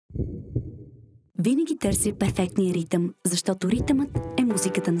Винаги търся перфектния ритъм, защото ритъмът е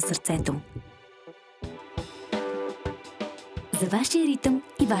музиката на сърцето. За вашия ритъм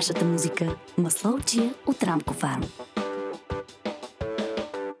и вашата музика – масло от чия от Рамко Фарм.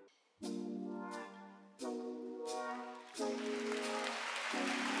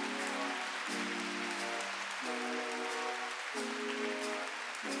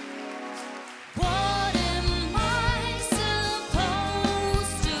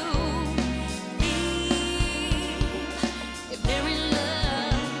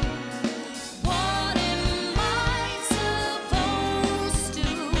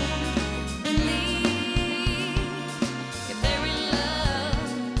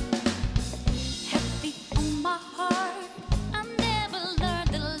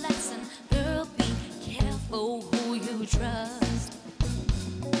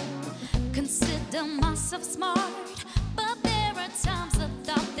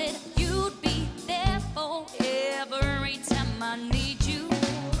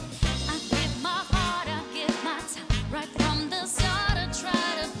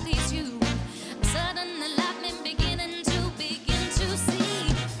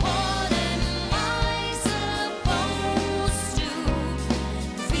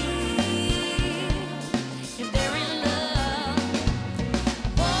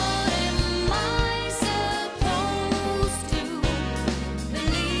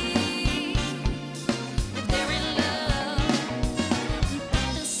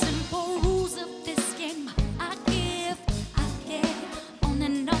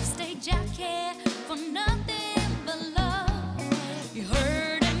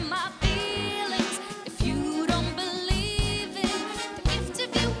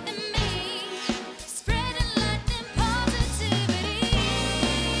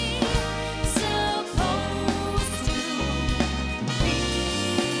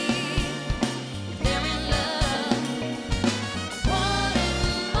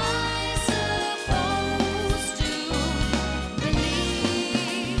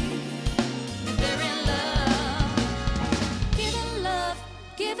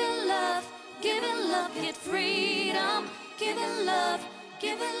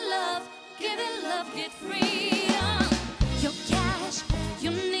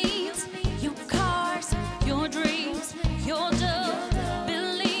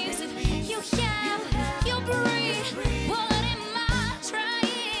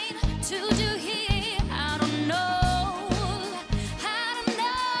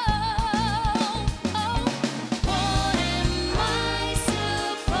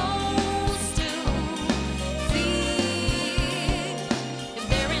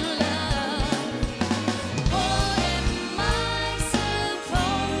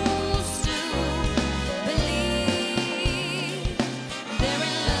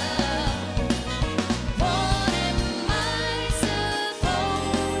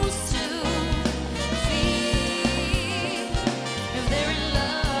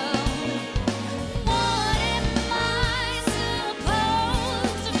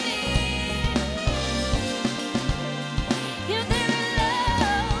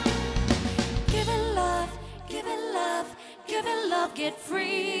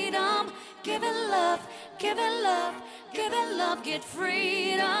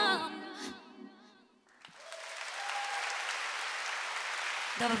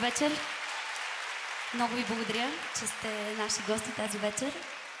 Добър вечер! Много ви благодаря, че сте наши гости тази вечер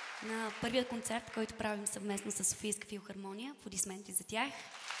на първият концерт, който правим съвместно с Софийска Филхармония. Аплодисменти за тях.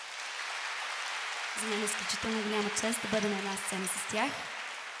 За мен е изключително голяма чест да бъда на една сцена с тях.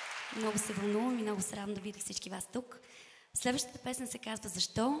 Много се вълнувам и много се радвам да видя всички вас тук. Следващата песен се казва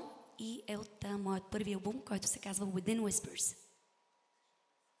 "Защо" и е от моят първи албум, който се казва Within Whispers.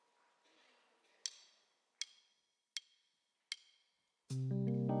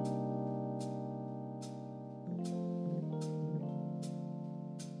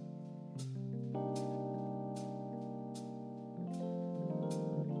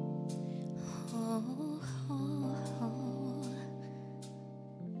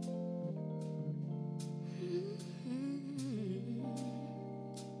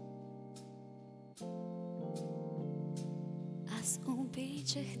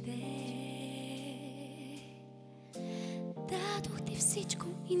 Обичах те, дадох ти всичко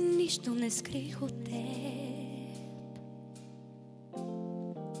и нищо не скрих от теб.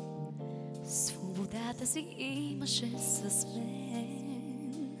 Свободата си имаше с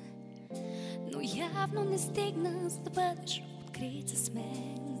мен, но явно не стигна, за да бъдеш открит с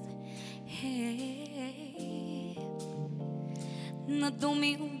мен. На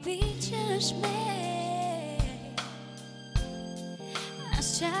думи обичаш ме,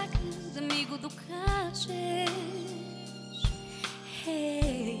 аз чакам да ми го докажеш.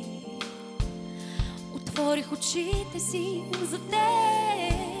 Хей, отворих очите си за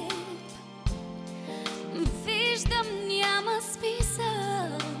теб. Виждам, няма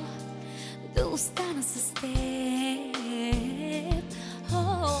смисъл да остана с теб.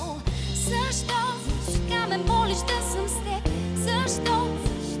 О, защо сега ме молиш да съм с теб? Защо,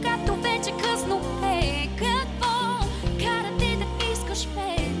 като вече късно е? Какво кара ти да искаш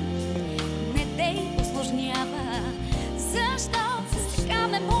мен? Не дей усложнява. Защо сега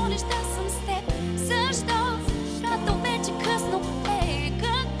ме молиш да съм с теб? Защо, като вече късно е?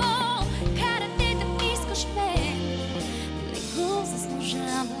 Какво кара ти да искаш мен? Не го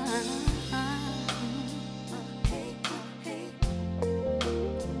заслужава.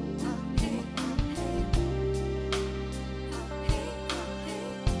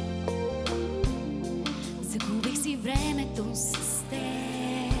 Времето с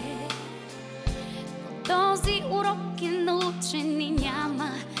теб. Този урок е научен и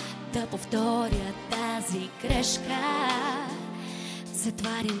няма да повторя тази грешка.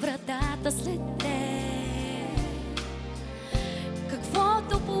 Затварям вратата след теб.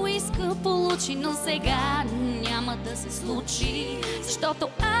 Каквото поиска, получи, но сега няма да се случи, защото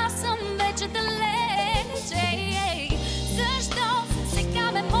аз съм вече далече. Защо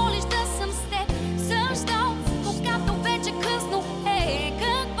сега ме молиш да съм с теб? Защо, когато вече късно е?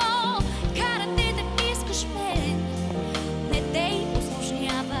 Какво кара ти да искаш мен? Не дей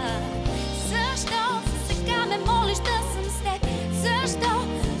усложнява. Защо сега ме молиш да съм с теб? Защо,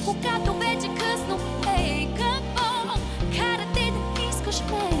 когато вече късно е? Какво кара ти да искаш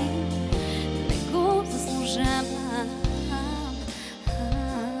мен? Не го заслужава.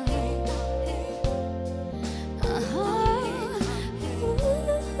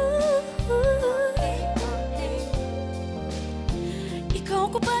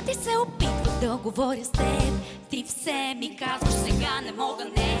 Колко пъти се опитвах да говоря с теб, ти все ми казваш сега не мога,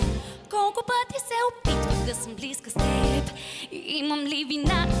 не. Колко пъти се опитвах да съм близка с теб, имам ли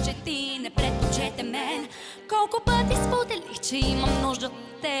вина, че ти не предпочете мен? Колко пъти споделих, че имам нужда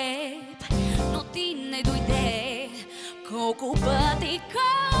от теб, но ти не дойде. Колко пъти,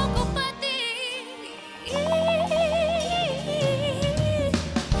 колко пъти.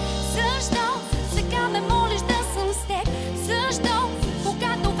 Защо сега ме молиш да съм с теб? Защо,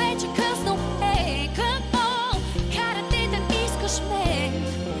 когато вече късно е? Какво кара ти да искаш мен?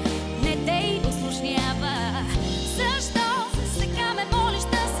 Не дей усложнява. Защо сега ме молиш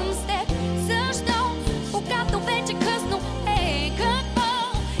да съм с теб? Защо, когато вече късно е?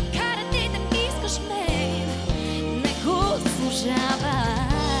 Какво кара ти да искаш мен? Не го заслужава.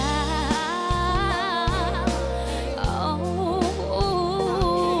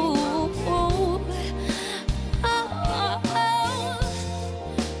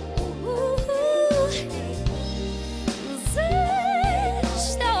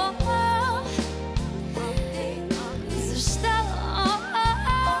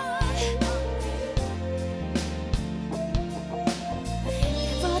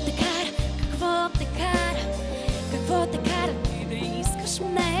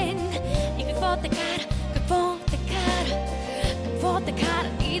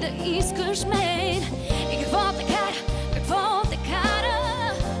 Искаш мен и какво те кара, какво те кара,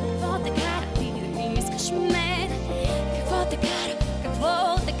 какво те кара ти да искаш мен, какво те кара,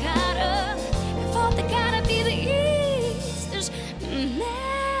 какво те кара, какво те кара ти да искаш мен.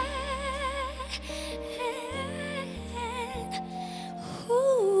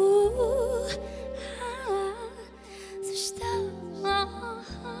 Защо?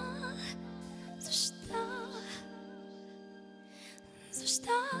 Защо?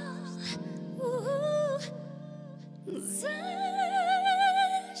 Защо?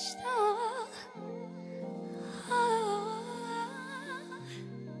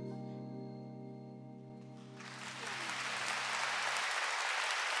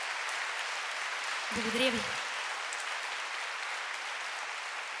 Благодаря ви.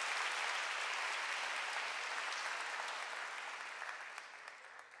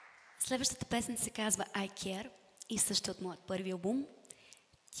 Следващата песен се казва I Care и също от моят първи албум.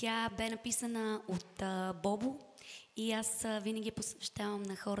 Тя бе написана от Бобо и аз винаги я посвещавам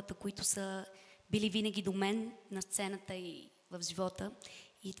на хората, които са били винаги до мен на сцената и в живота.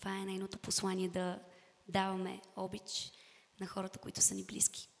 И това е нейното послание, да даваме обич на хората, които са ни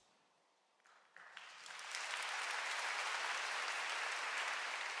близки.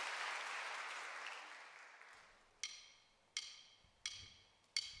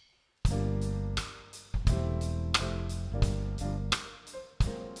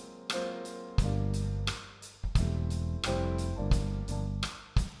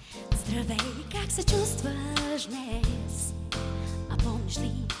 Здравей, как се чувстваш днес? А помниш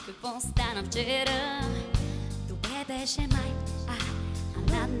ли какво стана вчера? Добре беше май,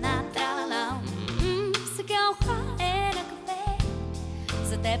 тралала. Сега уха е на кафе.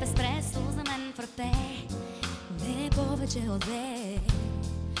 За теб еспресо, за мен фрапе. Не повече от две.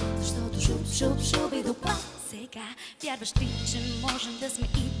 Защото шуп и допа. Сега вярваш ли, че можем да сме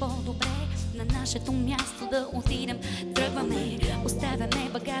и по-добре? На нашето място да отидем. Тръгваме, оставяме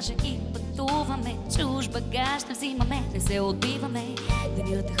багажа и пътуваме. Чуж багаж да взимаме, не се отбиваме.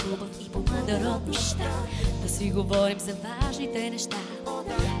 Денят е хубав и по-мъдър от нощта. Да си говорим за важните неща.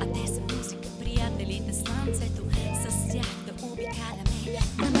 А те са музика, приятелите, слънцето. С тях да обикаляме.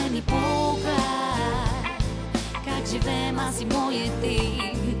 На мен ми пука как живеем аз и моят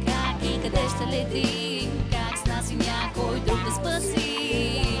тим. Как и къде ще летим. Как с нас и някой друг да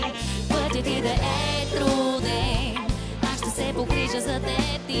спаси. Пътят ти да е труден. Аз ще се погрижа за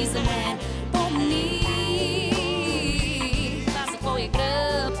теб и за мен. Помни, това са твоя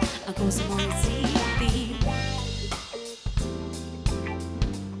гръб, ако са мои си ти.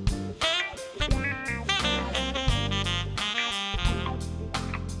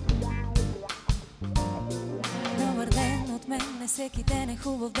 Не всеки ден е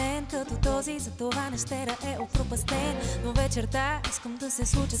хубав ден, като този, за това нещера е опропастен. Но вечерта искам да се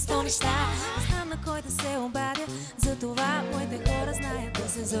случат 100 неща. Не знам на кой да се обадя, за това моите хора знаят да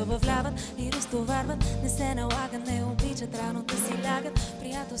се забавляват и разтоварват. Не се налага, не обичат рано да си лягат.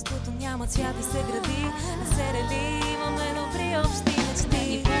 Приятелството няма цвят и се гради. Не се рели, имаме добри общи мечти.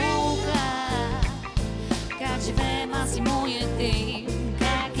 Ни пука как живеем аз и моят тим.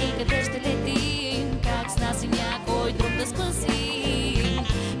 Как и къде ще летим. Как с нас и някой друг да спаси.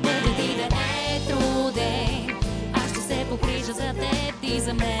 Пътят ти да е труден. Аз ще се погрижа за теб и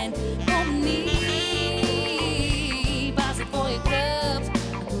за мен. Помни, база твоя кръв,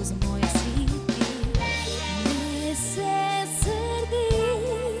 ако за моя си ти. Не се сърди,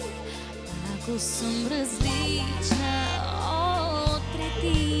 ако съм различна от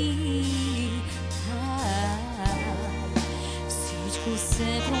преди. Всичко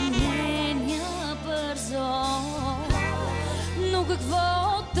се променя бързо. Но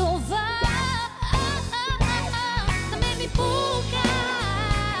какво от това? На мен ми пука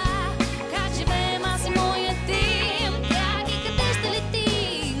как живеем аз и моят тим. Как и къде ще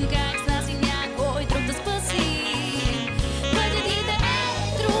летим. Как с нас и някой друг да спасим. Пътят ти да е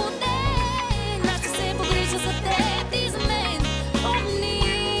труден. Аз ще се погрижа за теб и за мен. Помни,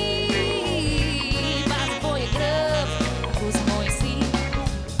 пазя твоя гръб, ако за моя си.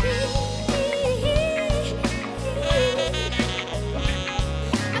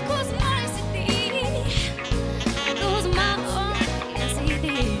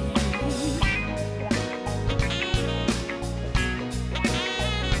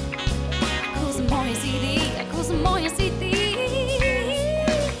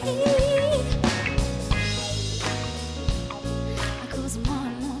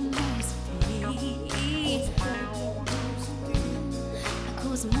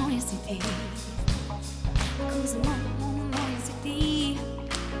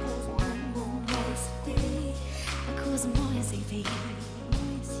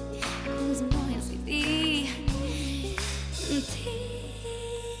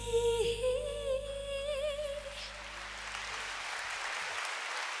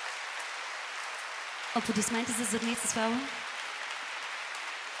 Аплодисменти за зърница Слава.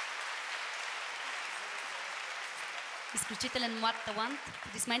 Изключителен млад талант.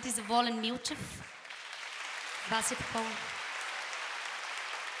 Аплодисменти за Волен Милчев. Вася Попов.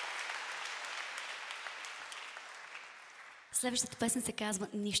 Следващата песен се казва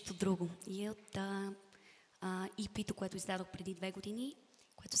Нищо друго. И е от EP-то, което издадох преди 2 години,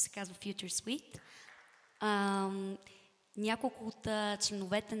 което се казва Future Suite. Няколко от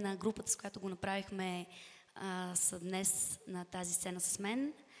членовете на групата, с която го направихме, са днес на тази сцена с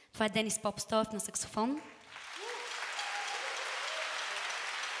мен. Това е Денис Попстоев на саксофон.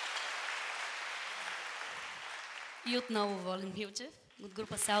 И отново Волен Милчев от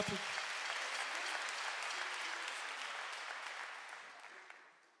група Саутвуд.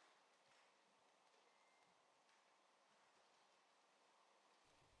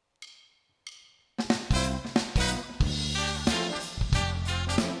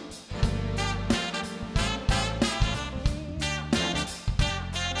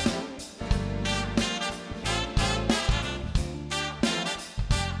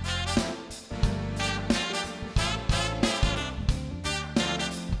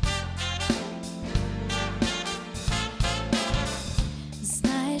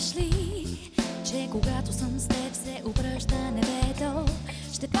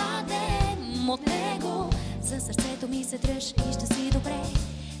 от него. За сърцето ми се дръж и ще си добре.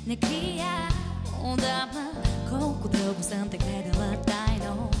 Не крия отдавна колко дълго съм те гледала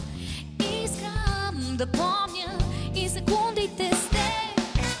тайно. Искам да помня и секундите с теб.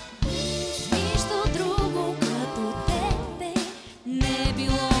 Нищо друго като тебе не е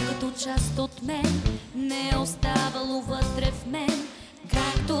било като част от мен. Не е оставало вътре в мен,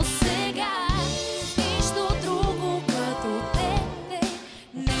 както сега. Нищо друго като тебе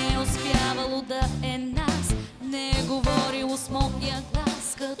не е успявало да е нас. Не е говорило с моя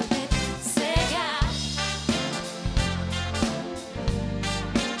глас като теб сега.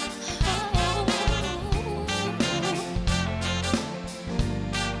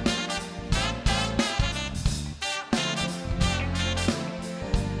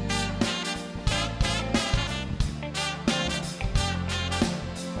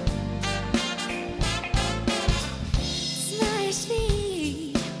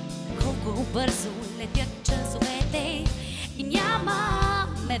 Бързо летят часовете и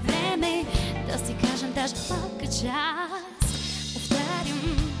нямаме време да си кажем даже малка част.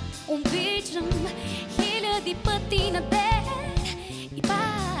 Повтарям, обичам хиляди пъти на ден и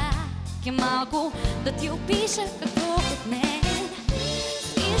пак е малко да ти опиша какво от мен.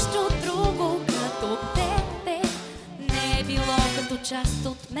 Нищо друго като тебе не е било като част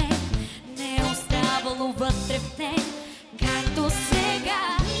от мен. Не е оставало вътре в мен, както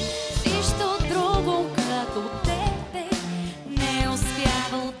сега. Нищо друго като тебе не е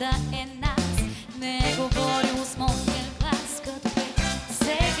успявал да е нас. Не е говорил с моя глас като теб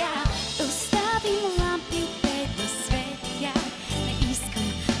сега. Да оставим лампите да светят. Не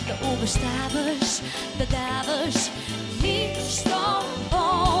искам да обещаваш, да даваш нищо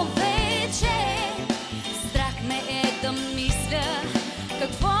повече. Страх ме е да мисля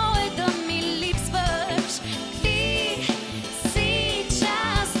какво е да ми липсваш. Ти си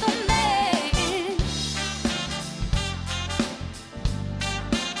част от мен.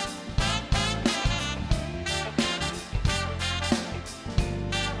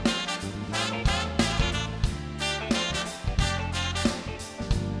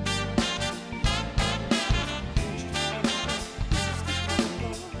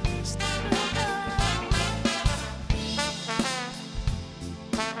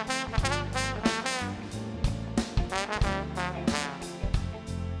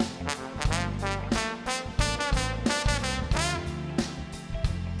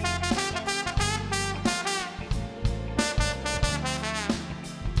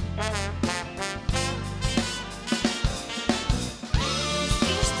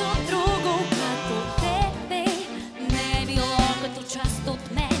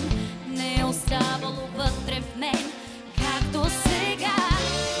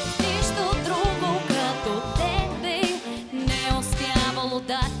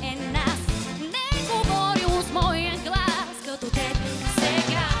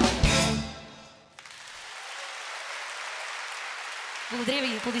 Благодаря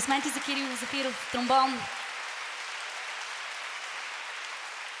ви. Аплодисменти за Кирил Зафиров, тромбон.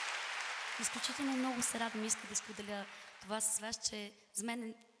 Изключително много се радвам, иска да споделя това с вас, че за мен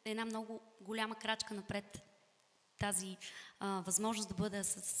е една много голяма крачка напред тази възможност да бъда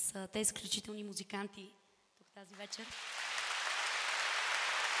с тези изключителни музиканти тук тази вечер.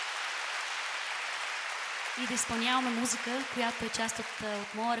 И да изпълняваме музика, която е част от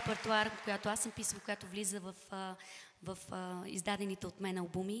моя репертуар, която аз съм писала, която влиза в издадените от мен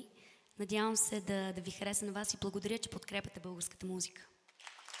албуми. Надявам се да ви хареса на вас и благодаря, че подкрепяте българската музика.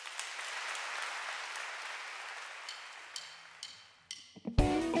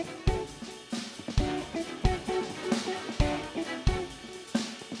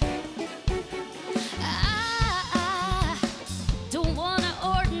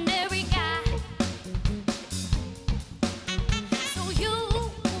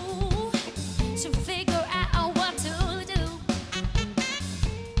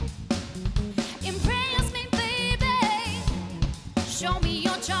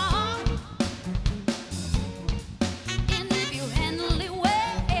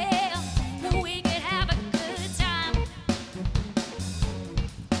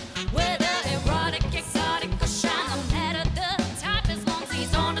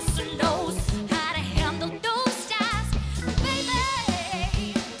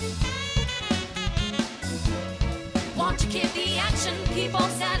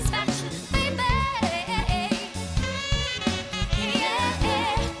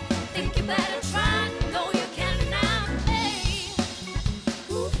 Think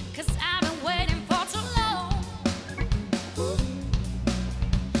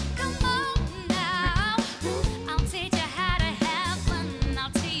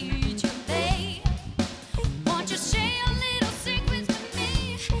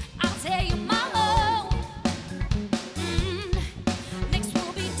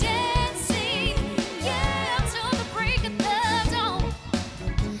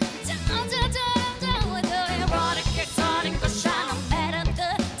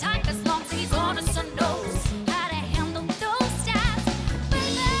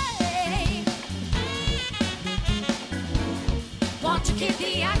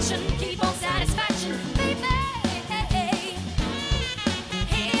keep the action, keep on satisfaction, baby.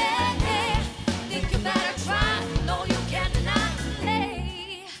 Think you better try, no you can't deny.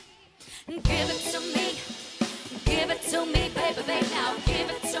 Hey, give it to me, baby, baby, now give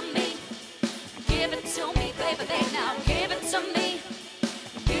it to me, baby, baby, now give it to me,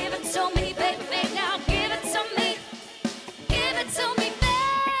 baby, baby, now give it to me,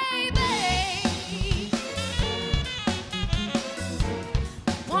 baby.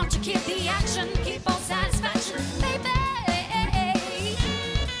 Won't you keep the action, keep on satisfaction, baby.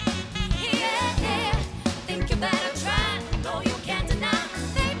 Yeah, think you better try, no you can't deny,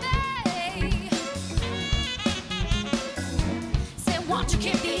 baby. Say, won't you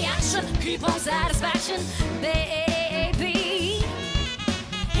keep the action, keep on satisfaction, baby.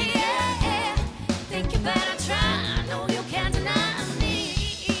 Yeah, think you better try, no you can't deny me.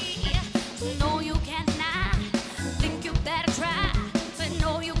 No you can't deny, think you better try. Say,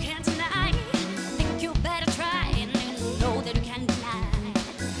 no you can't deny, think you better try, and you know that you can't deny.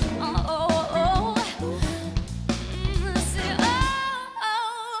 Oh, oh, oh. Say, oh,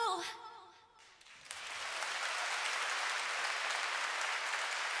 oh.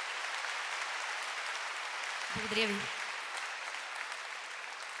 Благодаря ви.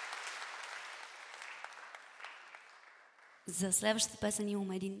 За следващата песен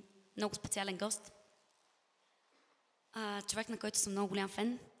имаме един много специален гост. Човек, на който съм много голям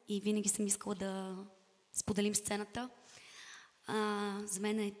фен и винаги съм искала да споделим сцената. За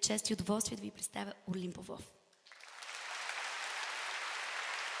мен е чест и удоволствие да ви представя Орлин Павлов.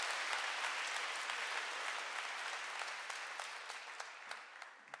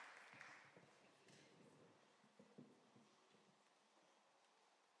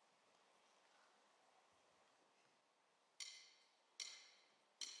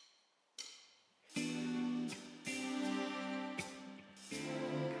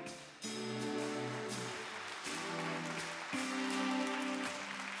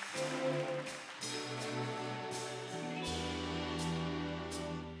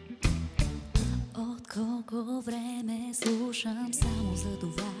 Колко време слушам само за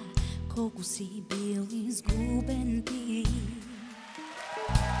това, колко си бил изгубен ти.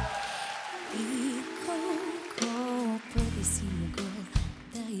 И колко пъти си могъл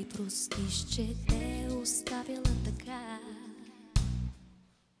да й простиш, че те оставила така.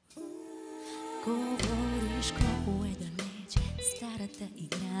 Говориш колко е далеч старата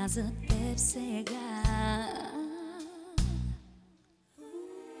игра за теб сега.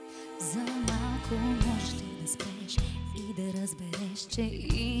 За малко можеш ли да спреш и да разбереш, че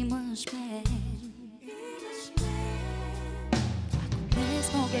имаш мен? Ако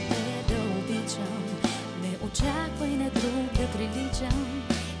днес мога те да обичам, не очаквай на друг да приличам.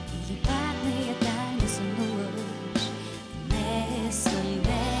 Или пак не я тайно сънуваш вместо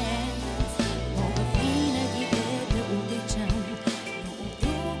мен. Мога винаги те да обичам, но от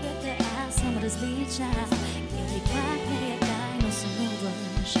другата аз съм различен. Или пак не я тайно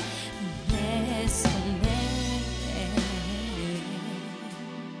сънуваш вместо мен.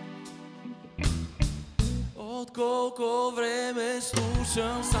 От колко време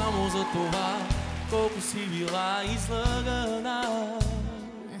слушам само за това, колко си била излъгана.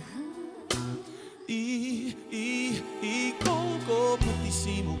 И колко пъти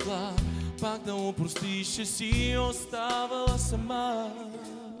си могла пак да му простиш, че си оставала сама.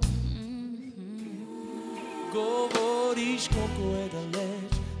 Говориш колко е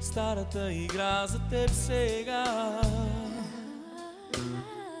далеч старата игра за теб сега.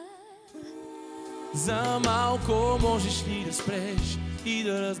 За малко можеш ли да спреш и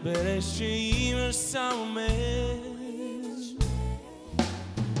да разбереш, че имаш само мен?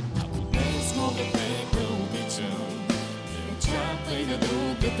 Ако днес мога те да обичам, не очаквай на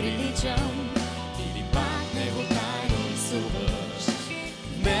друг да приличам. Или пак него тайно рисуваш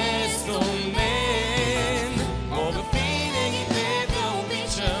вместо мен. Мога винаги те да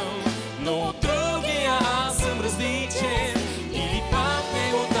обичам, но от другия аз съм различен. Или пак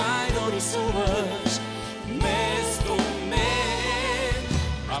него тайно рисуваш вместо мен.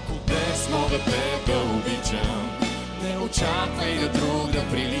 Ако днес мога те да обичам, Не очаквай на друг да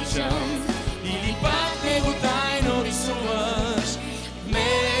приличам. Или пак него тайно рисуваш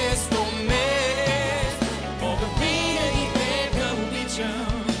вместо мен.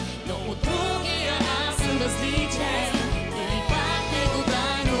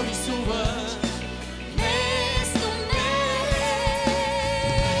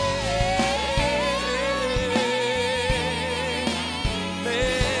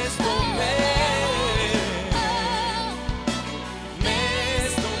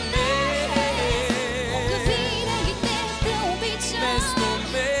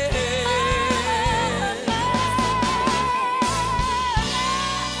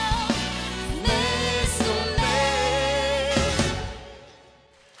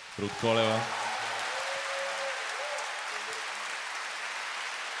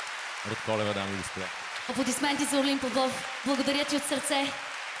 Ruth Koleva, дами и господа. Аплодисменти за Орлин Павлов. Благодаря ти от сърце.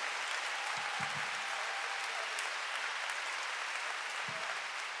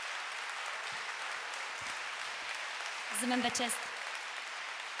 За мен бе чест.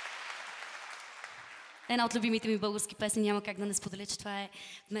 Една от любимите ми български песни, няма как да не споделя, че това е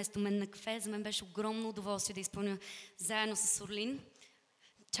Вместо мен на кафе. За мен беше огромно удоволствие да изпълня заедно с Орлин.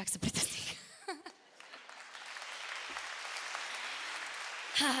 Чак се притесних.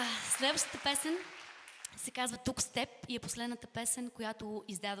 Следващата песен се казва Тук с теб и е последната песен, която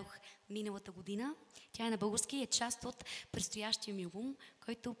издадох миналата година. Тя е на български и е част от предстоящия ми албум,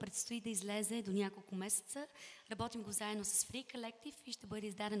 който предстои да излезе до няколко месеца. Работим го заедно с Free Collective и ще бъде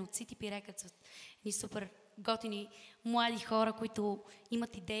издаден от CTP Records, от едни супер готини млади хора, които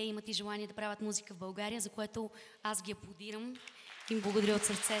имат идеи, имат и желание да правят музика в България, за което аз ги аплодирам и им благодаря от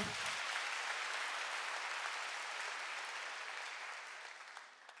сърце.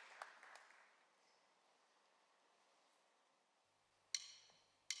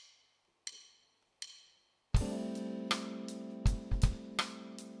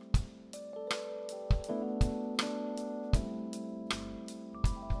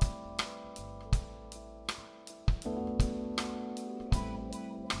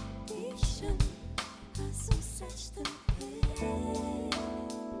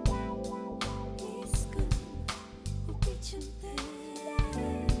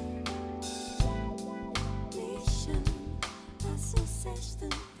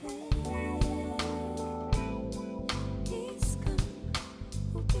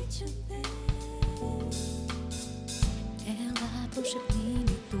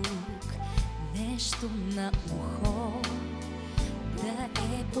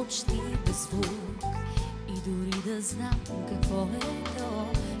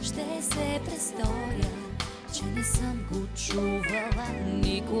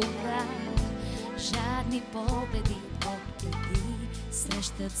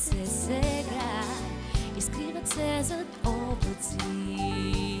 Се сега и скриват се зад облаци.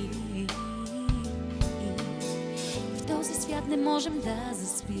 В този свят не можем да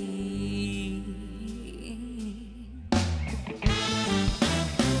заспим.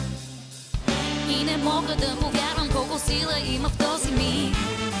 И не мога да повярвам колко сила има в този миг.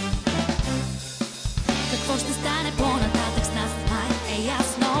 Какво ще стане по-нататък с нас, май е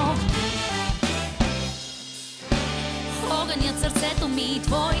ясно. Огънят сърцето ми и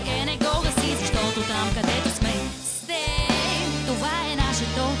твой е, не го гаси, защото там, където сме с теб, това е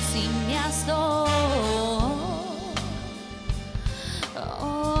нашето си място.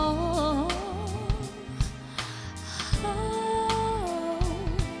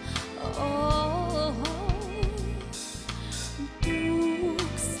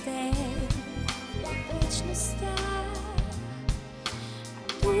 Тук с теб е вечността.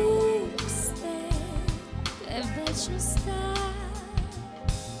 Тук с теб е вечността.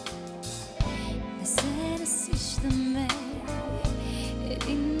 Не се насищаме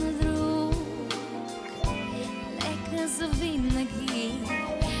един на друг. Нека завинаги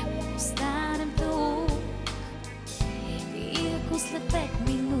останем тук. И ако след 5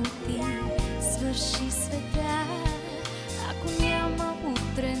 минути свърши света, ако няма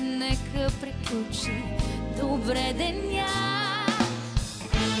утре, нека приключи добре деня.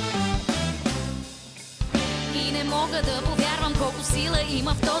 И не мога да повярвам колко сила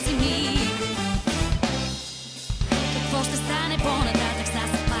има в този миг. Какво ще стане по-нататък с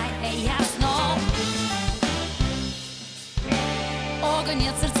нас, май е ясно.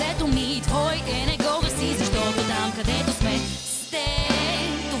 Огънят сърцето ми и твой е, не го гаси, защото там, където сме с теб,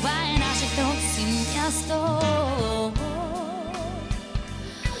 това е нашето си място.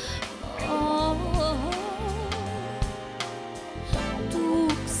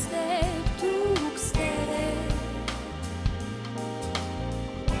 Тук с теб, тук с теб.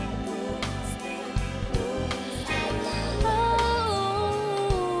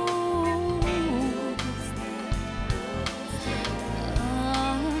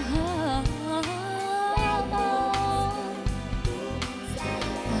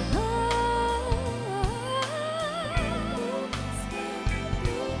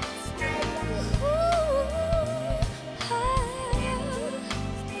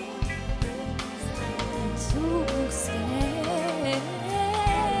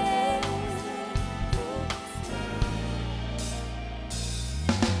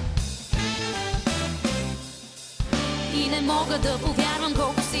 И не мога да повярвам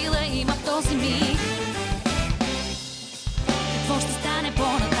колко сила има в този миг. Какво ще стане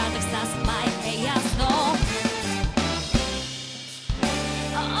по-нататък с нас, май е ясно.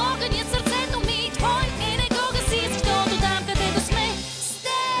 Огънят сърцето ми и твой е, не го гаси, защото там, където сме с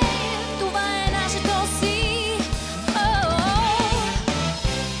теб,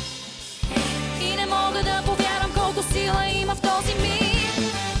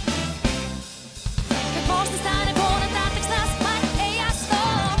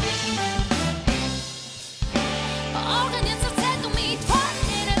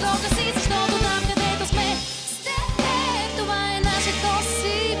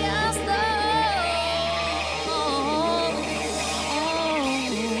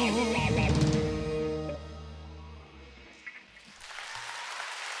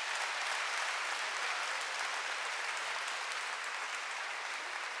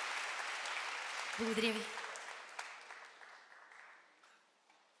 Благодаря ви.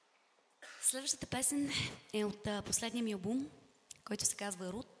 Следващата песен е от последния ми албум, който се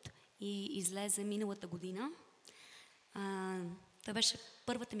казва Рут и излезе миналата година. Това беше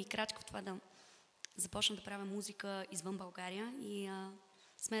първата ми крачка в това да започна да правя музика извън България и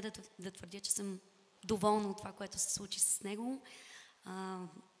смея да твърдя, че съм доволна от това, което се случи с него.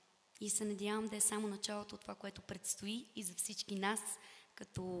 И се надявам да е само началото от това, което предстои и за всички нас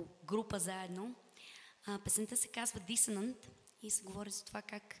като група заедно. Песента се казва Dissonant и се говори за това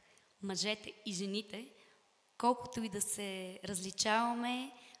как мъжете и жените, колкото и да се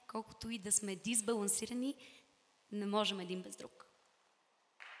различаваме, колкото и да сме дисбалансирани, не можем един без друг.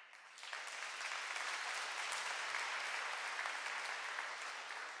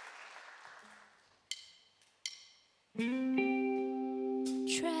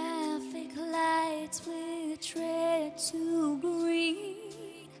 Traffic lights with red to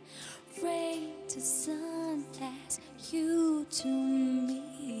green, rain to sun as you to me,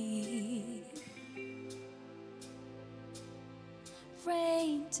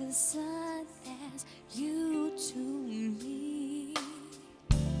 rain to sun as you to me.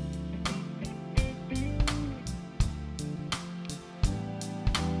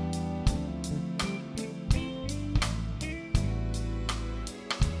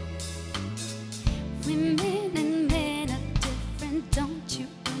 Women and men are different, don't you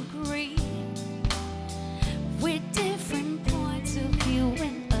agree? With different points of view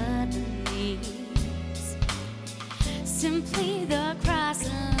and other needs. Simply the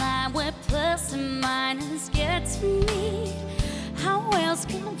crossing line where plus and minus get to meet. How else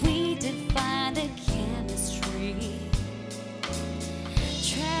can we define the chemistry?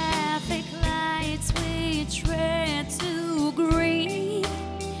 Traffic lights which red to green,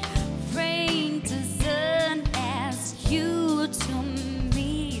 rain to sun as you to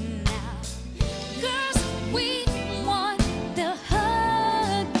me now. Girls, we want the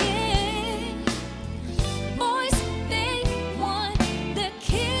hugging. Boys, they want the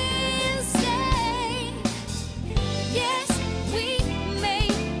kissing. Yes, we may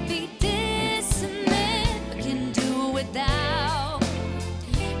be dissonant, but can do without,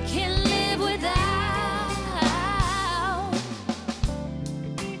 can live without.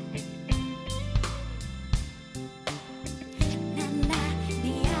 Na na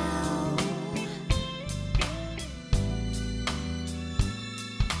meow.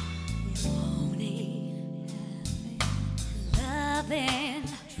 Wanting, loving,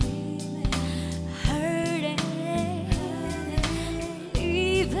 dreaming, hurting,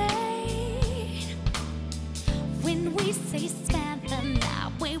 leaving. When we say spend the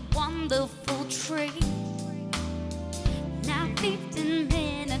night, we wonderful treat. Now 15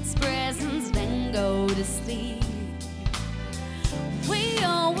 minutes presence, then go to sleep. We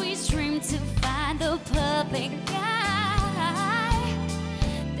always dream to find the perfect guy.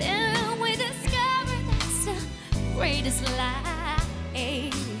 Then we discover that's the greatest lie.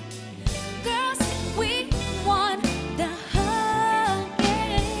 Girls, we want the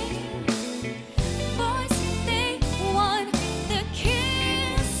hugging. Boys, they want the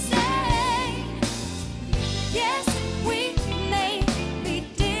kissing. Yes, we may be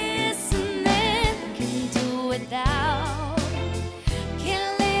dissonant, can do without, can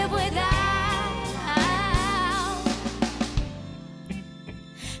live without.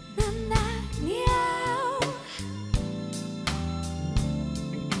 Na na meow.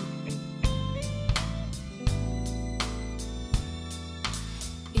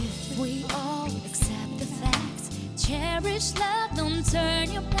 If we all accept the facts, cherish love, don't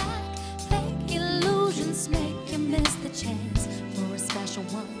turn your back. Fake illusions make you miss the chance for a special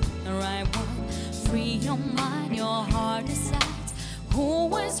one, the right one. Free your mind, your heart decides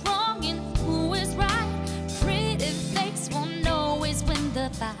who is wrong and who is right. Pretty fakes won't always win the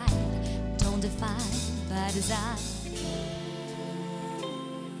fight. Don't define by design.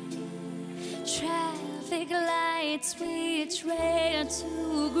 Traffic lights switch red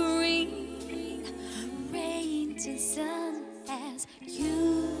to green, rain to sun as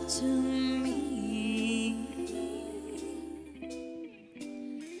you to me,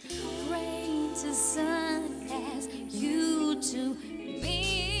 rain to sun as you to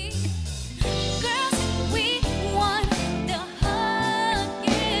me. Girls, we want the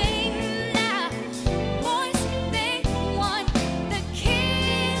hugging now. Boys, they want the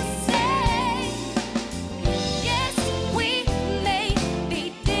kissing. Yes, we may be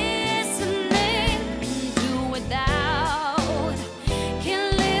dissonant, can do without, can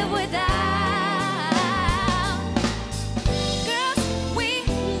live without.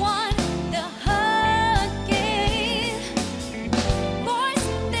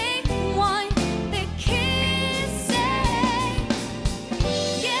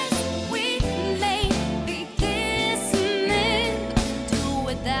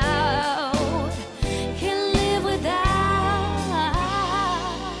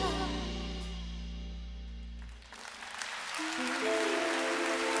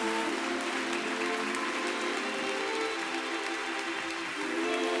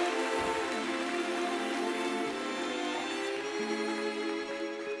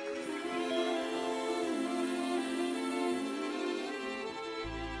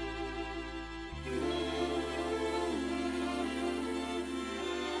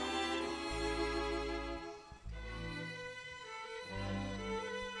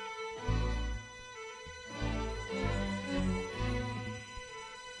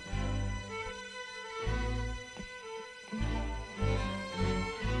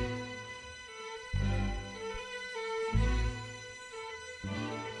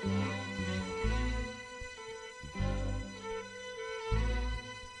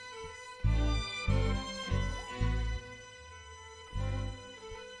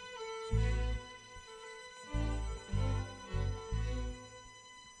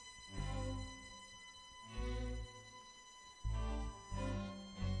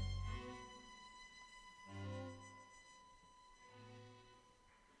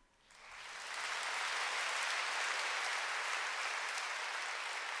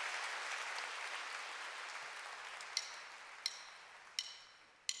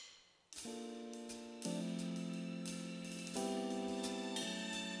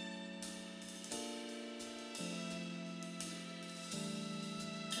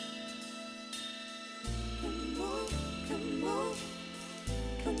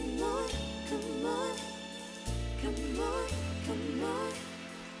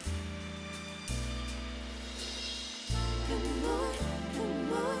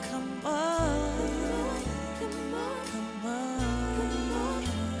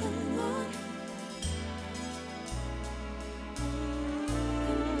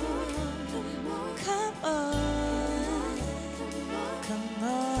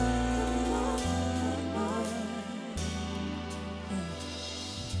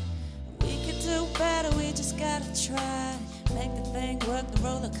 try, make the thing work, the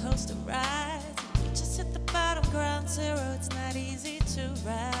roller coaster ride. We just hit the bottom, ground zero, it's not easy to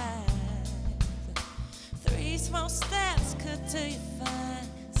ride. 3 small steps could do you fine,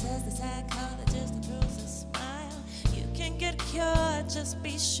 says the psychologist and throws a smile. You can get cured, just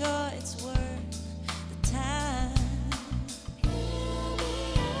be sure it's worth the time.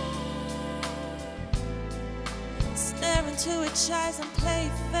 Stare into each eyes and play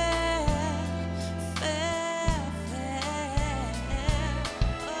fair, fair, fair.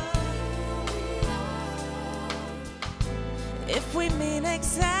 Oh. If we mean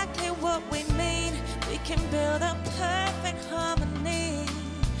exactly what we mean, we can build a perfect harmony.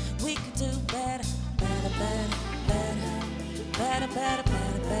 We could do better, better, better, better, better, better, better,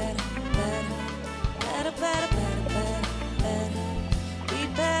 better, better, better, better, better, better, better. We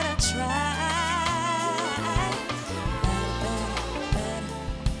better try.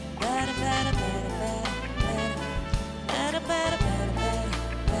 Better, better, better, better, better, better, better, better,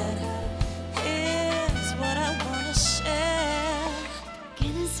 better. Here's what I wanna share.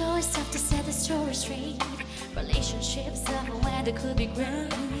 Beginning's always tough to set the story straight. Relationships are where they could be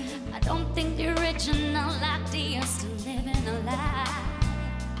great. I don't think the original idea is still living a lie.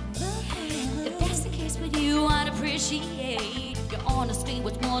 If that's the case with you, I'd appreciate if your honesty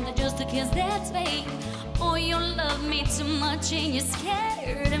was more than just a kiss that's fake. Or you love me too much and you're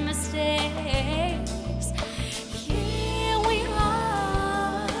scared of mistakes. Here we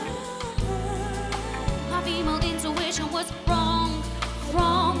are. My female intuition was wrong,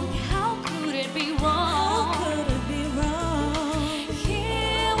 wrong. How could it be wrong? How could it be wrong?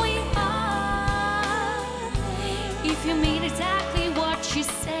 Here we are. If you mean exactly what you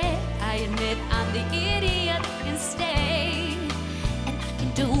said, I admit I'm the idiot instead. And I can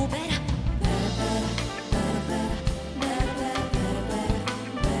do better.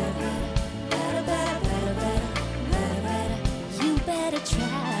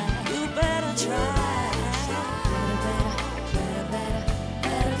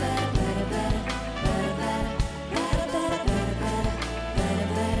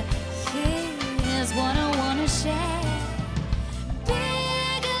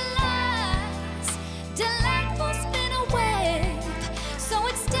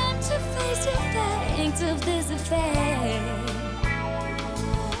 Of this affair,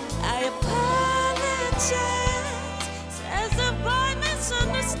 I apologize, says the boy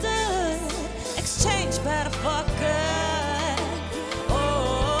misunderstood. Exchange better for good.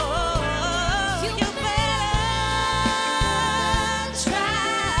 Oh,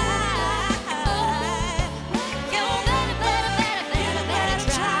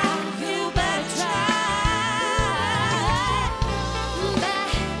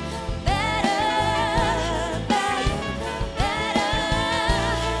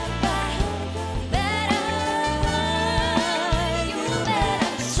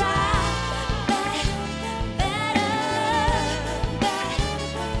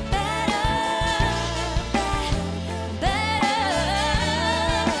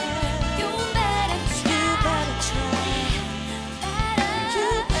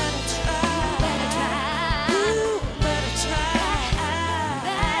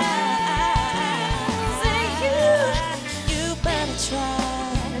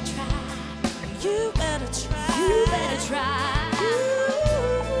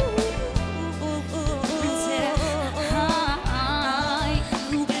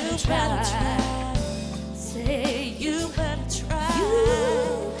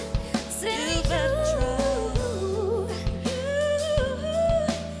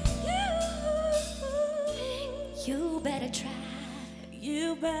 you better try.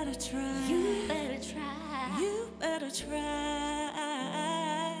 You better try. You better try.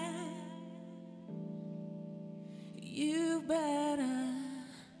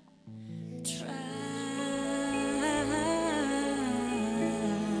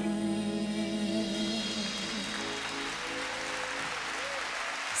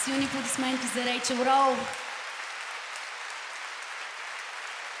 Силни аплодисменти за Рейчъл Роу.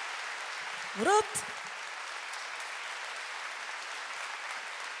 Рут!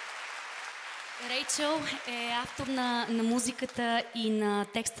 Рейчъл е автор на музиката и на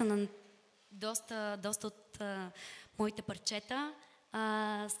текста на доста от моите парчета.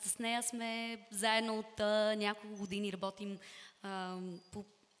 С нея сме заедно от няколко години, работим по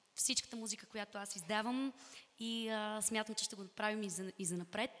всичката музика, която аз издавам и смятам, че ще го направим и за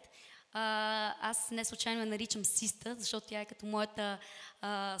напред. Аз не случайно я наричам Систа, защото тя е като моята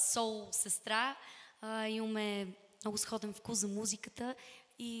сол сестра. Имаме много сходен вкус за музиката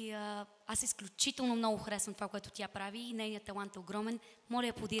и аз изключително много харесвам това, което тя прави и нейният талант е огромен. Моля,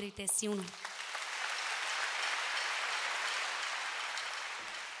 аплодирайте силно.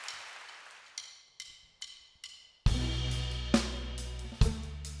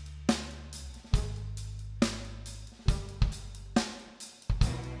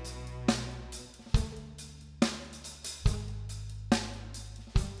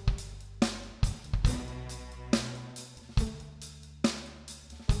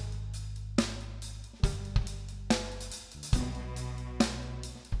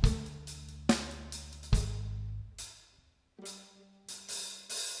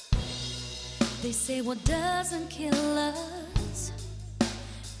 They say what doesn't kill us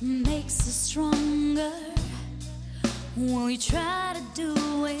makes us stronger. Well, you try to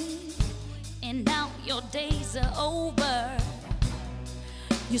do it, and now your days are over.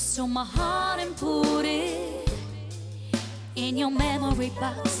 You stole my heart and put it in your memory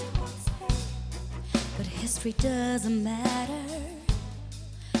box. But history doesn't matter.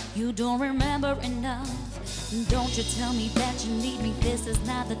 You don't remember enough. Don't you tell me that you need me. This is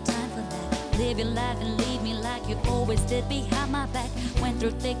not the time for that. Live your life and leave me like you always did behind my back. Went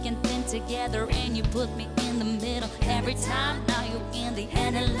through thick and thin together and you put me in the middle. Every time now you're in the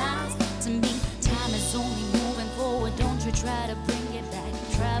end of lies. To me, time is only moving forward. Don't you try to bring it back.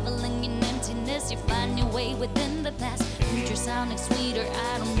 Traveling in emptiness, you find your way within the past. Future sounding sweeter,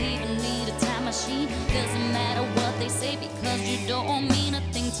 I don't even need a time machine. Doesn't matter what they say because you don't mean a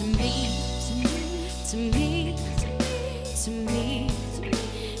thing to me. To me, to me,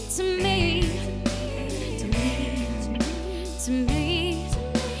 to me, to me, to me,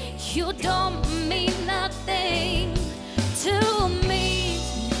 you don't mean nothing to me,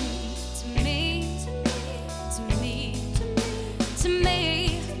 to me, to me, to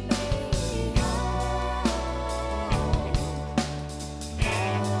me.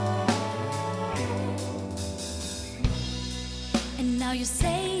 And now you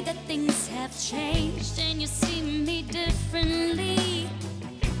say that things have changed and you see me differently.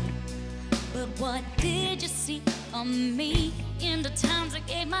 But what did you see on me in the times I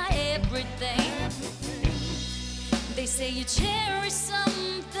gave my everything? They say you cherish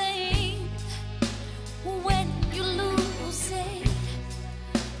something when you lose it.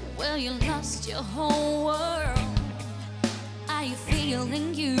 Well, you lost your whole world. Are you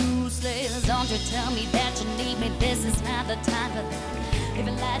feeling useless? Don't you tell me that you need me. This is not the time for that. Live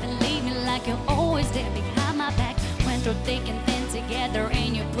a life and leave me like you always did behind my back. Went through thick and thin together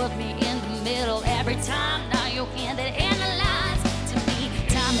and you put me in the middle. Every time now you can't analyze. To me,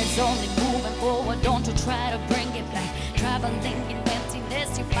 time is only moving forward. Don't you try to bring it back. Traveling in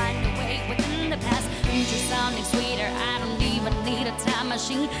emptiness, you find a way within the past. Future sounding sweeter, I don't even need a time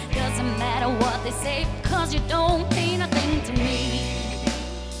machine. Doesn't matter what they say, cause you don't mean a thing to me.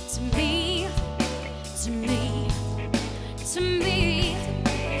 To me, to me, to me,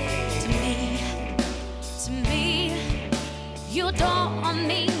 to me, to me. You don't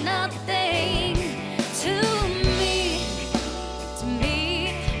mean nothing to me, to me,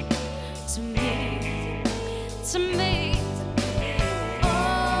 to me, to me.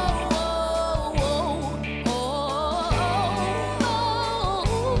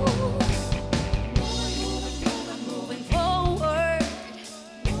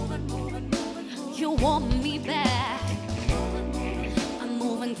 Want me back. I'm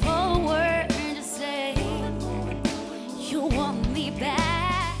moving forward to say you want me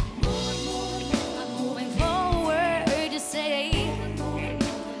back. I'm moving forward to say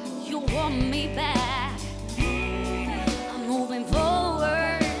you want me back. I'm moving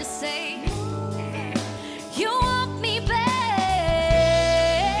forward to say you want me back.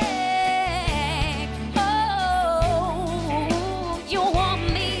 Oh, you want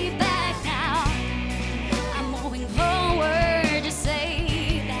me back now.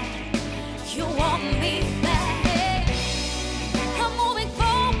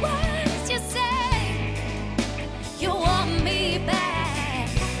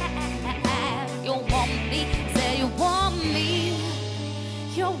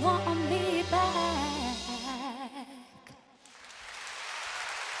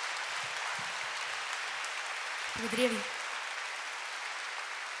 Благодаря ви.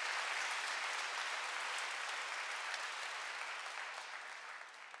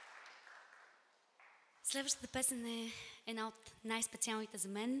 Следващата песен е една от най-специалните за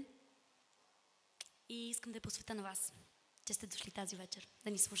мен и искам да я посветя на вас, че сте дошли тази вечер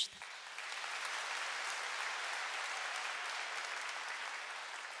да ни слушате.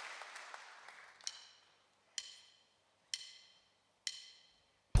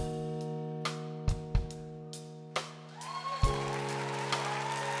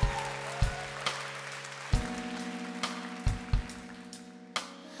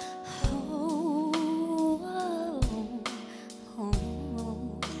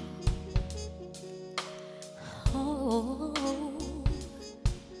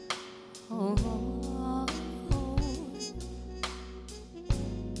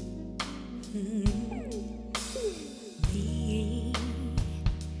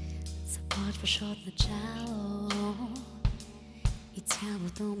 Започваш от начало и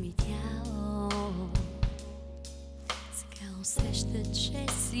цялото ми тяло сега усеща, че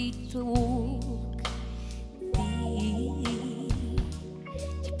си тук.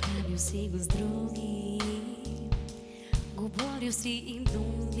 Ти правил си го с други, говорил си им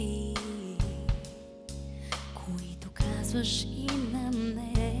думи, които казваш и на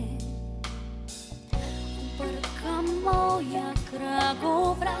мен. Обърка моя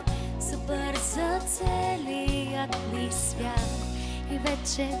кръговрат, събърза целият ми свят и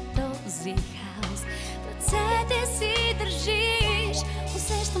вече този хаос в ръцете си държиш.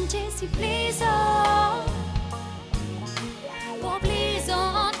 Усещам, че си близо, по-близо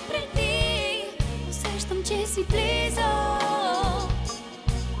от преди. Усещам, че си близо.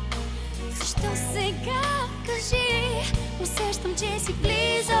 Защо сега кажи? Усещам, че си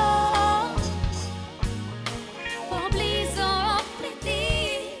близо, по-близо от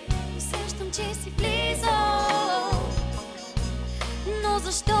преди. Усещам, че си близо. Но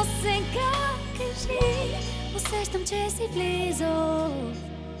защо сега кажи? Усещам, че си близо.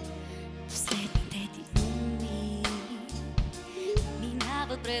 Последните ти думи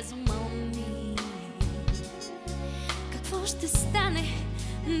минават през ума ми. Какво ще стане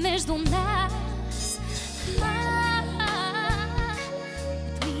между нас?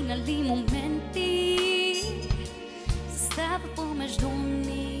 Отминали моменти застава помежду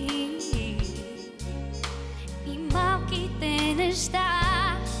ни и малките неща.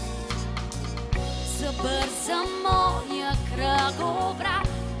 Забърза моя кръговрат,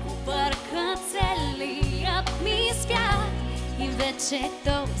 обърка целият ми свят и вече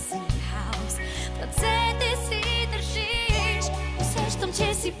този хаос в ръцете си държиш. Усещам,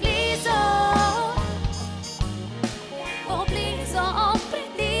 че си близо, по-близо от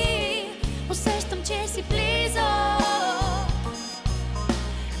преди. Усещам, че си близо.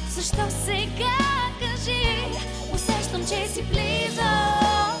 Защо сега кажи? Усещам, че си близо,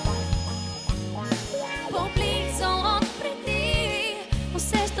 по-близо от преди.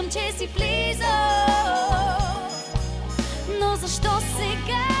 Усещам, че си близо. Но защо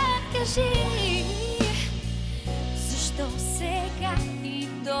сега кажи? Защо сега и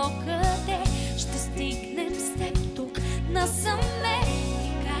докъде ще стигнем с теб тук насаме?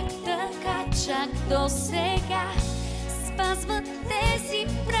 И как така чак до сега спазват тези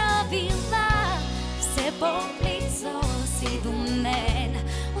правила? Все по-близо си до мен.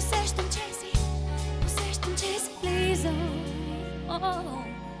 Усещам, че си близо.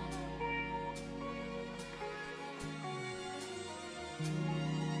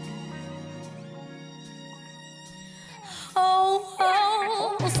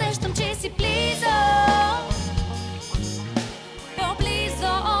 Усещам, че си близо, по-близо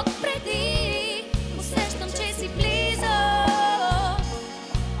от преди. Усещам, че си близо.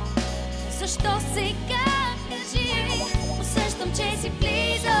 Защо сега кажи? Усещам, че си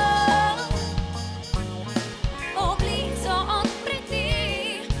близо, по-близо от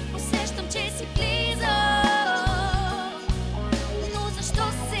преди. Усещам, че си близо. Но защо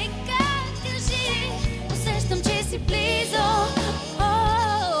сега кажи? Усещам, че си близо,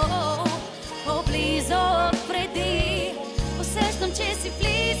 по-близо от преди. Усещам, че си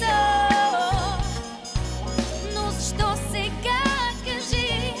близо. Но защо сега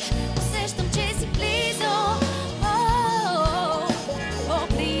кажи? Усещам, че си близо,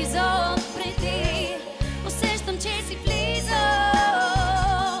 по-близо от преди. Усещам, че си близо.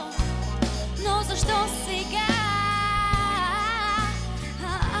 Но защо сега?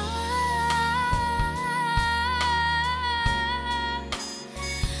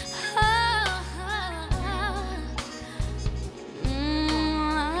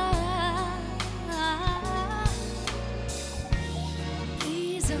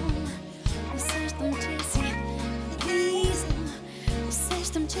 Близо, усещам, че си близо.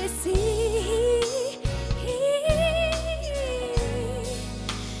 Усещам, че си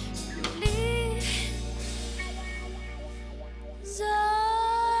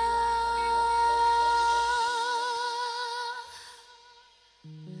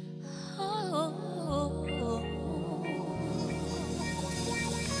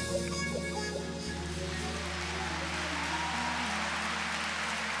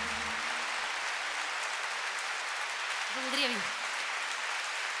Благодаря ви.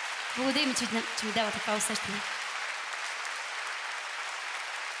 Благодаря ми, че ми дава това усещане.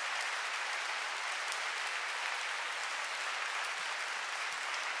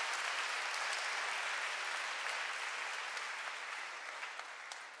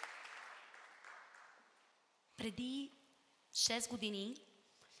 Преди 6 години,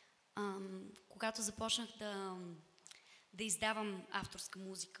 когато започнах да издавам авторска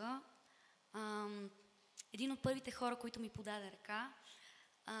музика, един от първите хора, които ми подаде ръка,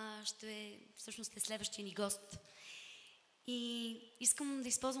 всъщност е следващия ни гост. И искам да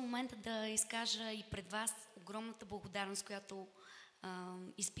използвам момента да изкажа и пред вас огромната благодарност, която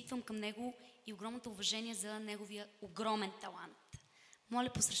изпитвам към него и огромното уважение за неговия огромен талант. Моля,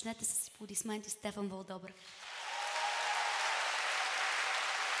 посрещнете с аплодисменти Стефан Вълдобрев.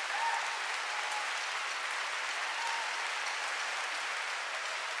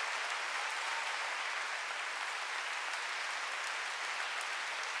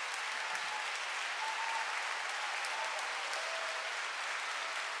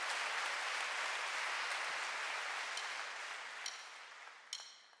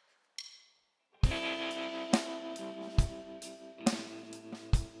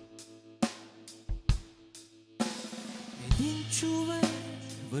 Човек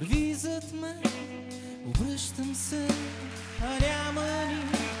върви зад мен, обръщам се, а няма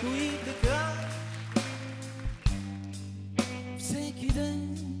никой така. Всеки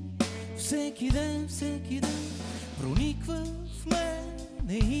ден, всеки ден, всеки ден прониква в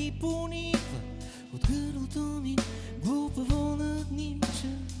мене и пониква от гърлото ми глупаво наднича.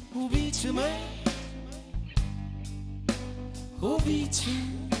 Обича ме, обича,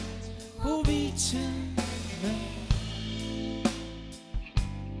 обича ме.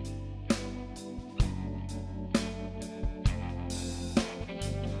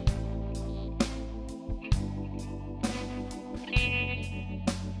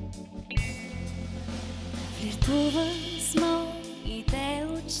 Флиртува с моите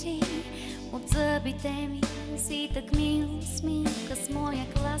очи, от зъбите ми си так мил смилка, с моя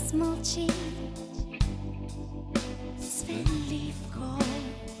глас мълчи. Свенлив гол,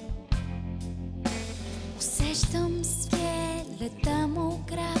 усещам скелета му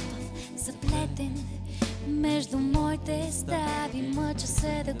крапав, заплетен между моите стави. Мъча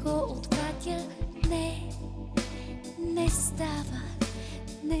се да го отвратя, не става,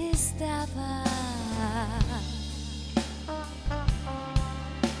 не става.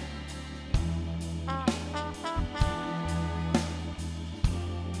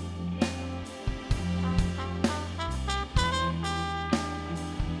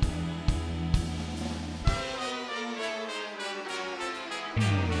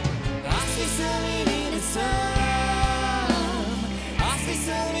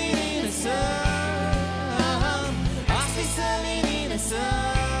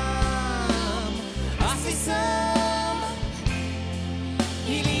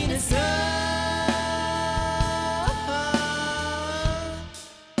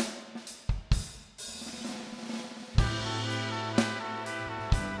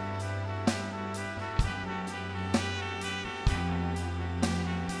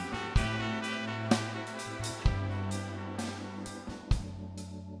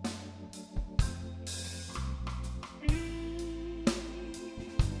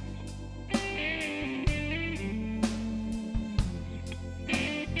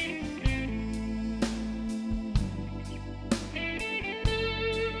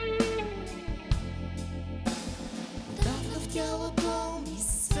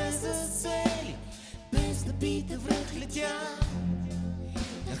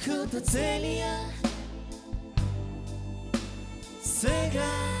 Целия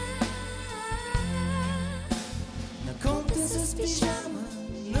сега на конта с пижама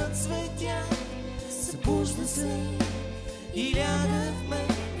на цветя, събужда се и ляга в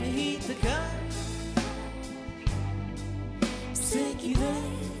мен и така. Всеки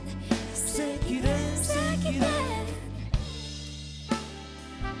ден, всеки ден, всеки ден.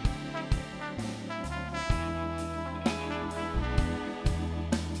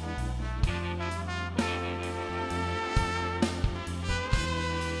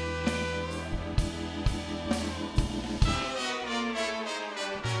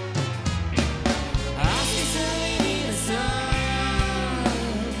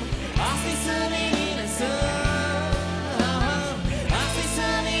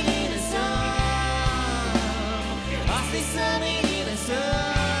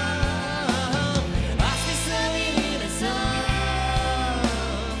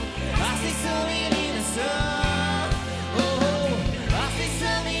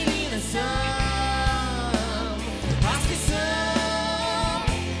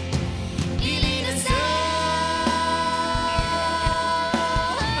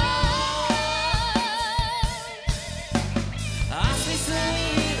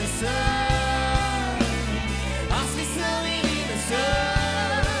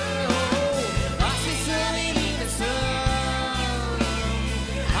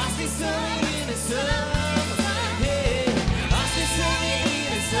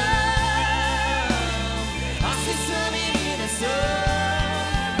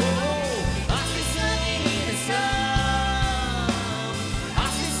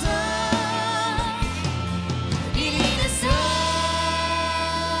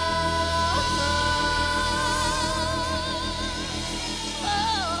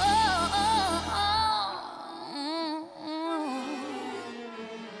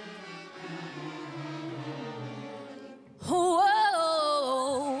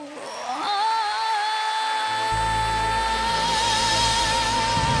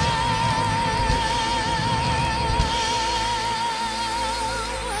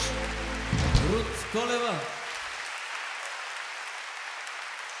 Koleva.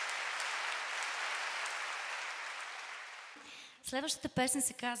 Следващата песен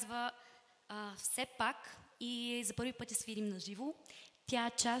се казва "Все пак" и за първи път я свирим на живо. Тя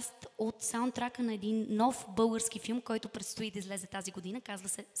е част от саундтрака на един нов български филм, който предстои да излезе тази година. Казва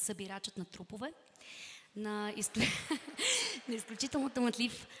се "Събирачът на трупове", на изключително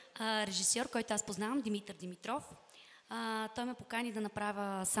талантлив режисьор, който аз познавам, Димитър Димитров. Той ме покани да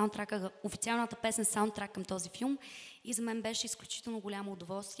направя саундтрака, официалната песен саундтрак към този филм, и за мен беше изключително голямо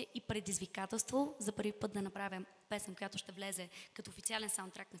удоволствие и предизвикателство за първи път да направя песен, която ще влезе като официален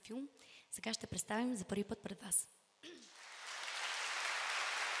саундтрак на филм. Сега ще представим за първи път пред вас.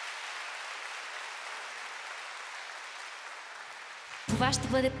 Това ще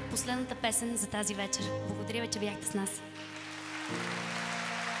бъде последната песен за тази вечер. Благодаря ви, че бяхте с нас.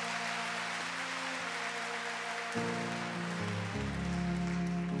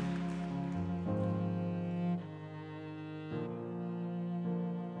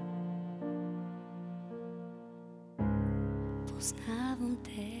 Познавам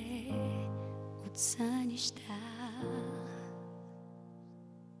те от сънища,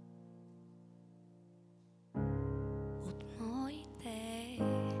 от моите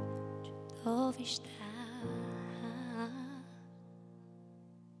чудовища.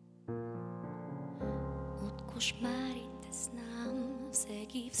 От кошмарите знам,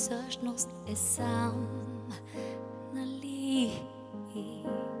 всеки всъщност е сам, нали?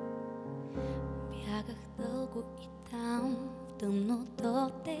 Бягах дълго и там, в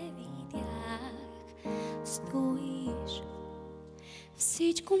тъмното те видях. Стоиш,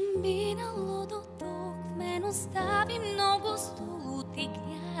 всичко минало до тук, в мен остави много студ и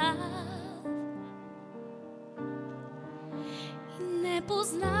гняв. И не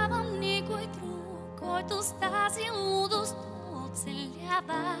познавам никой друг, който с тази лудост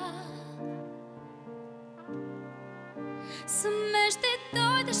оцелява. За мен ще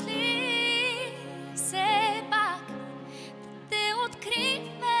дойдеш ли все пак да те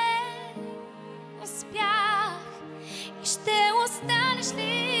откриваме? Успях. И ще останеш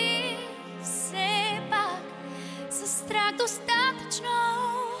ли все пак със страх достатъчно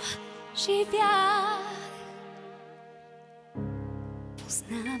живях?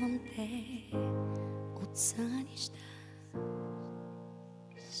 Познавам те от сънища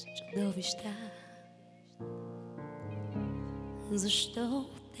с чудовища. Защо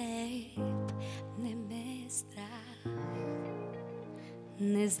теб не ме е страх?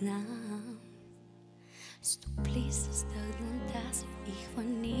 Не знам. Стопли с дъглата си и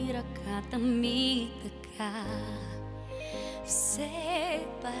хвани ръката ми така. Все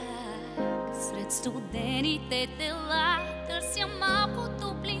пак сред студените тела търся малко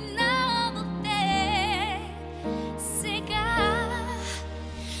топлина в те. Сега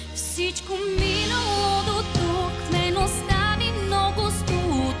всичко минало до тук, мен остави много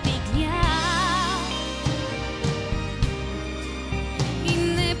студ и гняв. И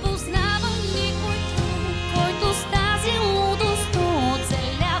не познавам никой друг, който с тази лудост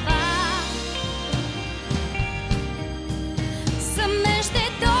оцелява. За мен ще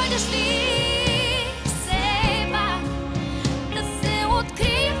дойдеш ли все пак да се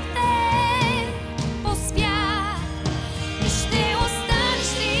открия в теб по свят? И ще останеш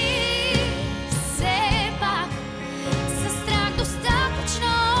ли все пак със страх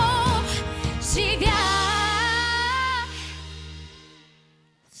достатъчно живях?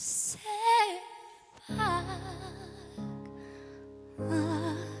 Все пак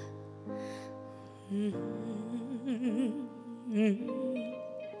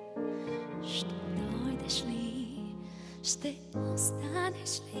ще дойдеш ли? Ще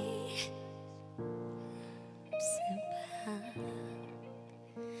останеш ли? Все пак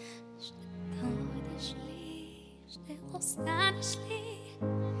ще дойдеш ли? Ще останеш ли?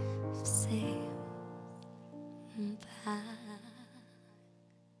 Все пак.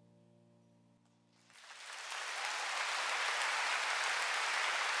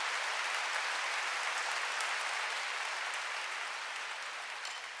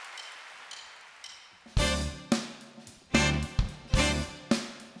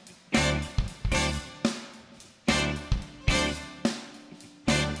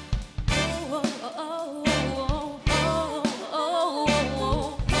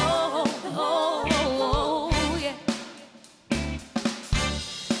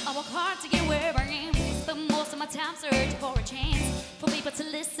 Time searching for a chance for people to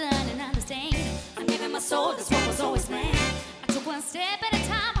listen and understand. I'm giving my soul, that's what was always planned. I took one step at a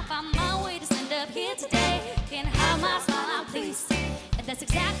time, I found my way to stand up here today. Can't hide my smile, I'm pleased, and that's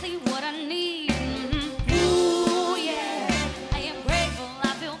exactly what I need. Ooh, yeah, I am grateful,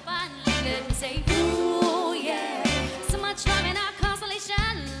 I feel fine. Let me say, ooh.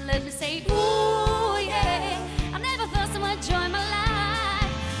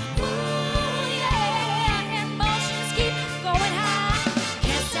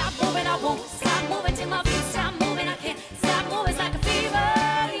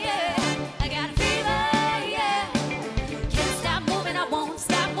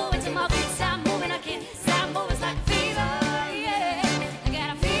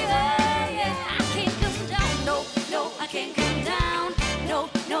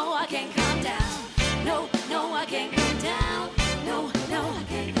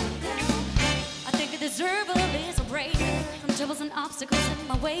 in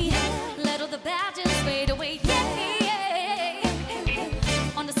my way. Let all the bad just fade away.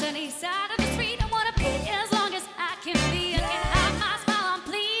 On the sunny side of the street, I wanna be as long as I can be. I can have my smile, I'm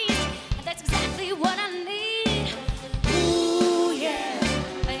pleased, and that's exactly what I need. Ooh yeah,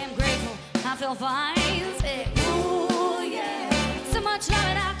 I am grateful, I feel fine. Say, ooh yeah, so much love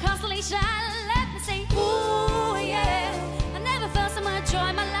without consolation. Let me say, ooh yeah, I never felt so much joy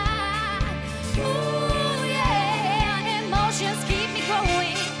in my life. Ooh yeah, emotions keep me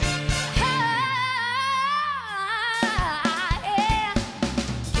going.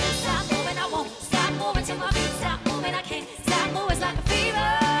 Till my feet stop moving, I can't stop moving. It's like a fever,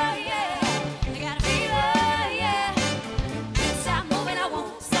 yeah. I got a fever, yeah. Can't stop moving, I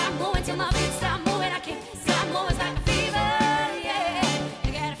won't stop moving till my feet stop moving. I can't stop moving. It's like a fever, yeah. I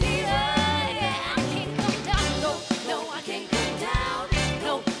got a fever, yeah. I can't come down, no, no, I can't come down.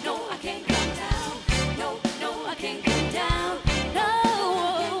 No, no, I can't come down. No, no, I can't come down. No.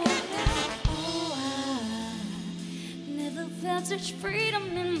 Oh, I never felt such freedom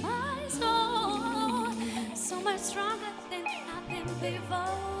in my soul. So much stronger than I've been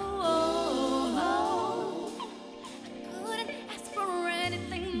before. I couldn't ask for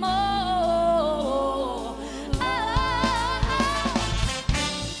anything more.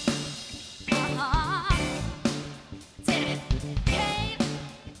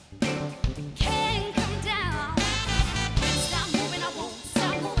 Can't come down. Can't stop moving, I won't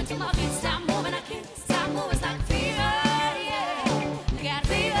stop moving till my feet stop moving. I can't stop moving, it's like a fever, yeah. I got a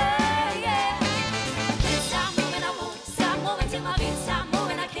fever. Till my feet stop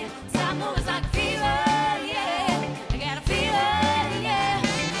moving, I can't stop moving. It's like a fever, yeah. I got a fever, yeah.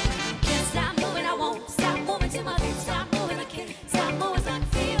 Can't stop moving, I won't stop moving till my feet stop moving. I can't stop moving. It's like a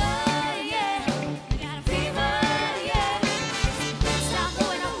fever, yeah. I got a fever, yeah. Can't stop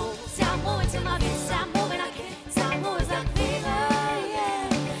moving, I won't stop moving till my feet stop moving. I can't stop moving. It's like a fever, yeah. I got a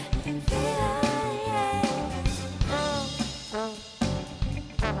fever, yeah.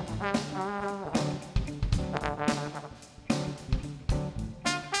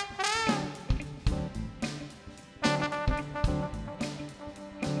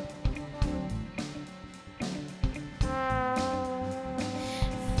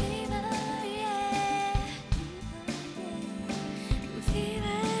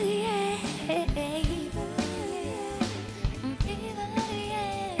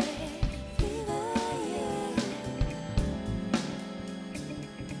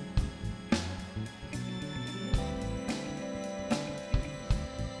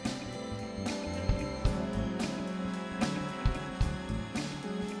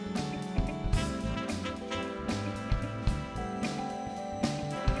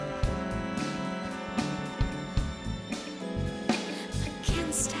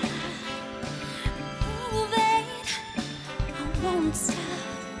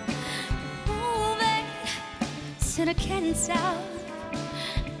 I can't stop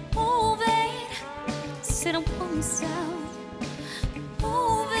moving. Said I won't stop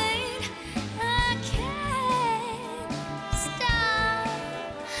moving. I can't stop.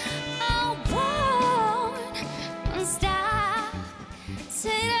 I won't stop.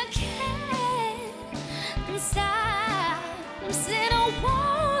 Said I can't stop. Said I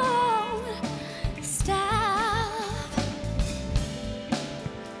won't stop.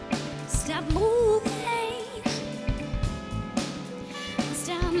 Stop moving.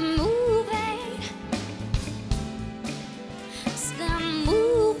 Stop moving. Stop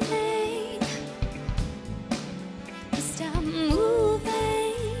moving. Stop moving. Stop moving.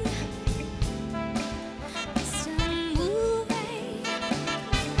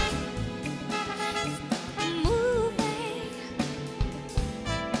 Moving.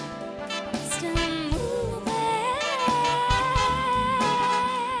 Stop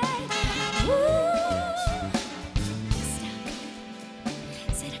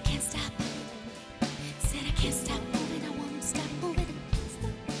moving. Said I can't stop. Said I can't stop moving. I won't stop moving.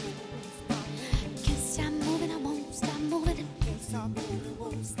 Can't stop moving. I won't stop moving. Can't stop moving. I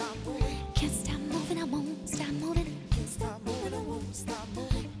won't stop moving. Can't stop moving. I won't stop moving. Can't stop moving. I won't stop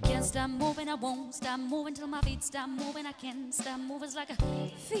moving. Can't stop moving. I won't stop moving till my feet stop moving. I can't stop moving. It's like a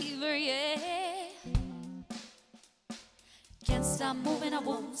fever, yeah. Can't stop moving, I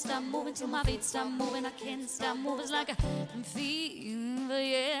won't stop moving till my feet stop moving. I can't stop moving, it's like a fever,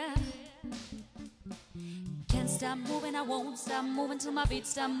 yeah. Can't stop moving, I won't stop moving till my feet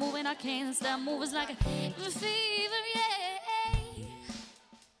stop moving. I can't stop moving, it's like a fever, yeah.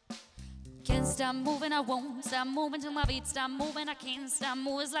 Can't stop moving, I won't stop moving till my feet stop moving. I can't stop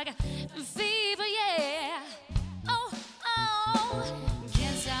moving, it's like a fever, yeah. Oh, oh.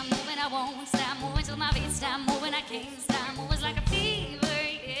 Can't stop moving, I won't stop moving till my feet stop moving. I can't stop moving, it's like a fever.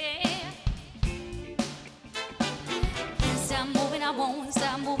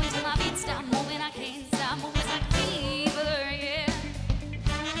 stop moving till my feet stop moving. I can't stop moving, it's like a fever, yeah.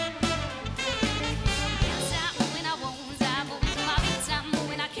 Can't stop moving, I won't stop moving till my feet stop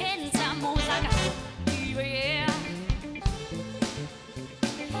moving. I can't stop moving, it's like a fever, yeah.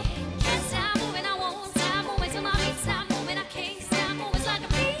 Can't stop moving, I won't stop moving till my feet stop moving. I can't stop moving, it's like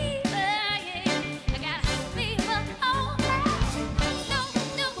a fever, yeah. I got a fever, oh, no,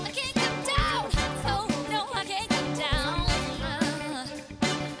 no, I can't come down. No, no, I can't come down.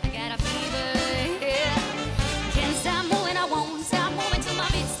 I got a fever, yeah. Can't stop moving, I won't stop moving till my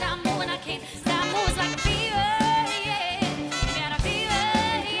feet stop moving. I can't stop moving, it's like a fever, yeah. I got a fever,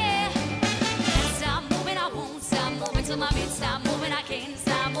 yeah. Can't stop moving, I won't stop moving till my feet stop moving. I can't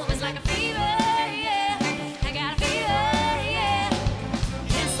stop moving, it's like a fever, yeah. I got a fever, yeah.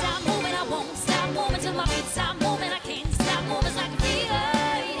 Can't stop moving, I won't stop moving till my feet stop moving. I can't stop moving, it's like a fever,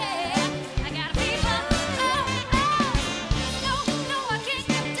 yeah. I got a fever, oh, oh. No, no, I can't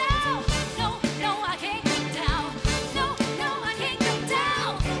come down. No, no, I can't come down. No, no, I can't come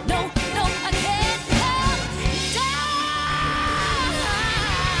down. No, no, I can't come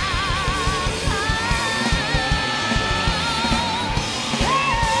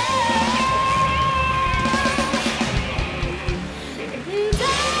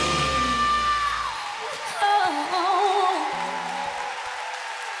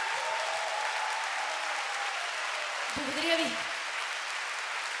Благодаря ви.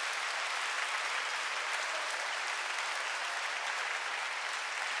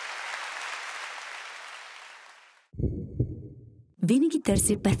 Винаги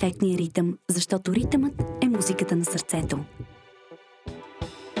търся перфектния ритъм, защото ритъмът е музиката на сърцето.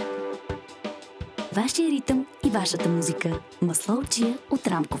 Вашия ритъм и вашата музика. Масло от чия от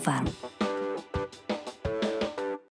Рамко Фарм.